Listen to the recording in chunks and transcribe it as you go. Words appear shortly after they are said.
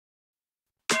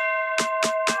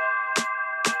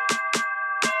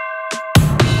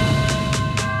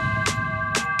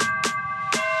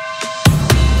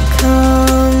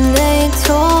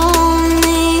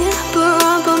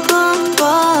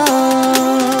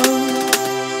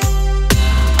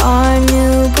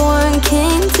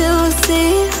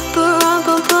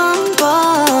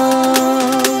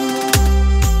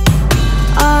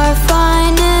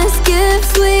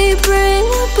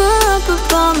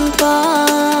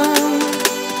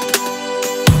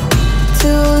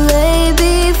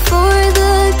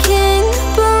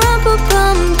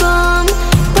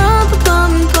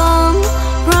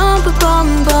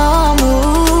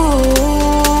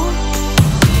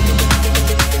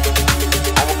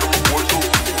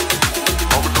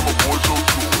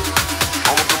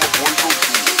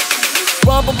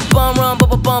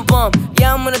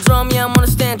on the drum, yeah, I'm on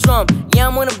the stand drum. Yeah,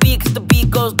 I'm on the beat cause the beat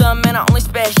goes dumb. Man, I only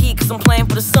spare heat cause I'm playing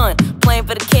for the sun, playing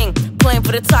for the king, playing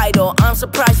for the title. I'm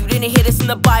surprised you didn't hear this in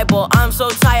the Bible. I'm so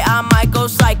tight, I might go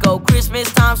psycho.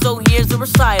 Christmas time, so here's the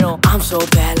recital. I'm so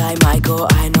bad like Michael,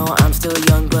 I know I'm still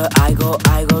young, but I go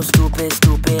stupid,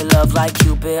 stupid. Love like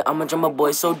Cupid, I'm a drummer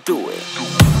boy, so do it.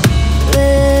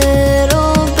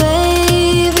 Little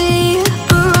baby,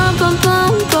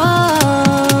 ba-rum-bum-bum-bum.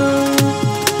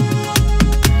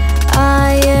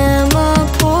 I am a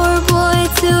poor boy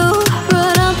too,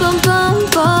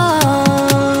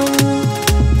 ba-dum-bum-bum-bum.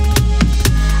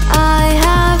 I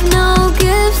have no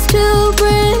gifts to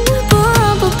bring,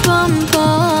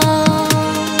 ba-rum-bum-bum-bum.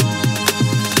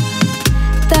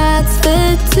 That's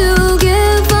fit to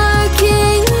give our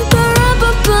king,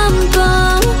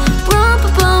 ba-rum-bum-bum-bum,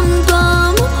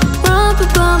 rum-bum-bum-bum,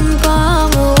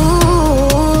 rum-bum-bum-bum.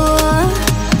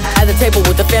 At the table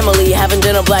with the family, having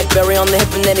dinner, Blackberry on the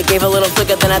hip, and then it gave a little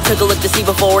flicker. Then I took a look to see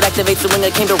before it activates the ring.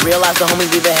 I came to realize the homie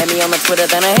Bieber had me on the Twitter.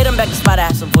 Then I hit him back the spot, I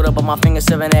had some food up on my finger,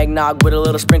 serving eggnog with a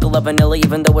little sprinkle of vanilla.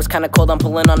 Even though it's kinda cold, I'm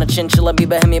pulling on a chinchilla.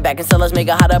 Bieber hit me back and said, let's make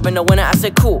it hot up in the winter. I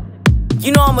said, cool.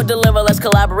 You know I'ma deliver, let's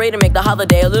collaborate and make the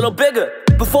holiday a little bigger.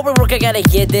 Before we work, I gotta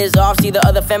get this off, see the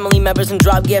other family members and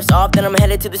drop gifts off. Then I'm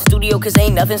headed to the studio cause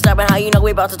ain't nothing stopping how you know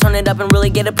we about to turn it up and really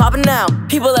get it poppin' now.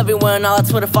 People everywhere and all our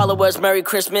Twitter followers, Merry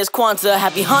Christmas, Kwanzaa,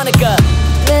 Happy Hanukkah.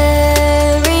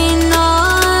 Very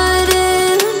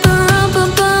naughty,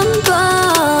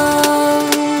 ba-rum-bum-bum-bum.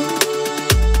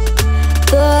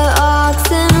 The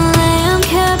ox and lamb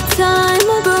kept time,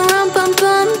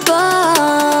 ba-rum-bum-bum-bum.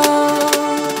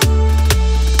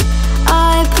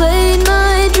 I played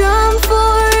my drum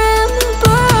for him,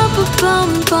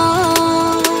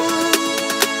 ba-rum-bum-bum-bum.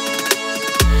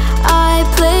 I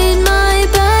played my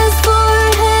best for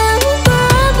him,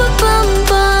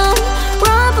 ba-rum-bum-bum-bum,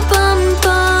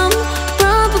 rum-bum-bum-bum,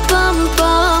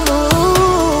 rum-bum-bum-bum.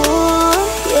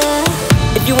 Ooh,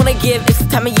 yeah. If you wanna give, it's the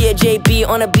time of year. JB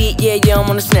on a beat, yeah, I'm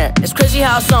on the snare. It's crazy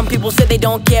how some people say they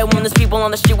don't care when there's people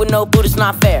on the street with no food, it's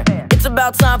not fair. It's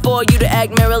about time for you to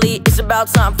act merrily. It's about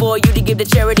time for you to give to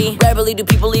charity. Rarely do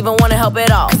people even wanna help at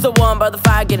all. Cause the one by the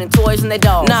fire getting toys and they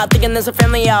don't. Nah, thinking there's a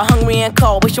family out hungry and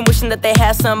cold, wishing that they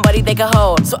had somebody they could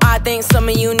hold. So I think some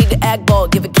of you need to act bold.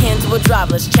 Give a can to a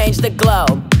drop, let's change the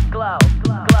globe. Globe,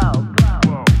 globe, globe.